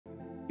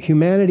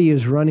humanity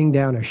is running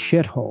down a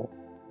shithole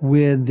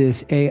with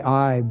this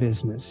AI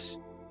business.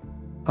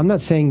 I'm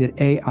not saying that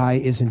AI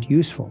isn't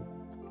useful.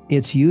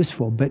 It's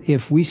useful, but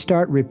if we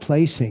start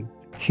replacing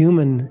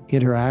human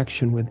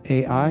interaction with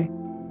AI,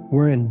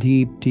 we're in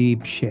deep,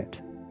 deep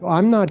shit.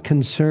 I'm not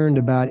concerned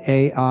about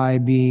AI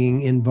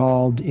being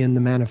involved in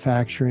the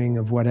manufacturing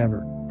of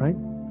whatever, right?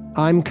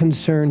 I'm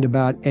concerned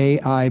about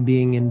AI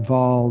being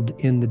involved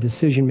in the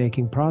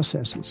decision-making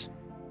processes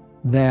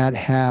that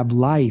have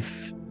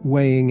life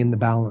weighing in the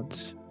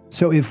balance.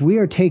 So if we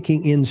are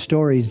taking in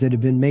stories that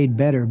have been made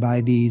better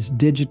by these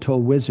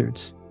digital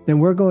wizards, then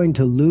we're going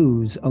to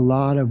lose a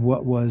lot of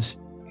what was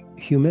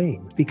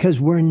humane, because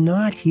we're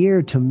not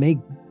here to make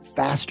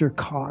faster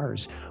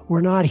cars.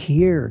 We're not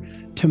here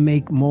to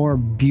make more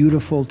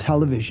beautiful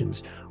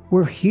televisions.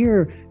 We're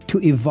here to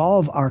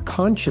evolve our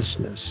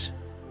consciousness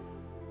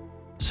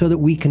so that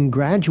we can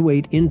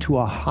graduate into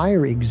a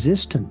higher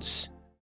existence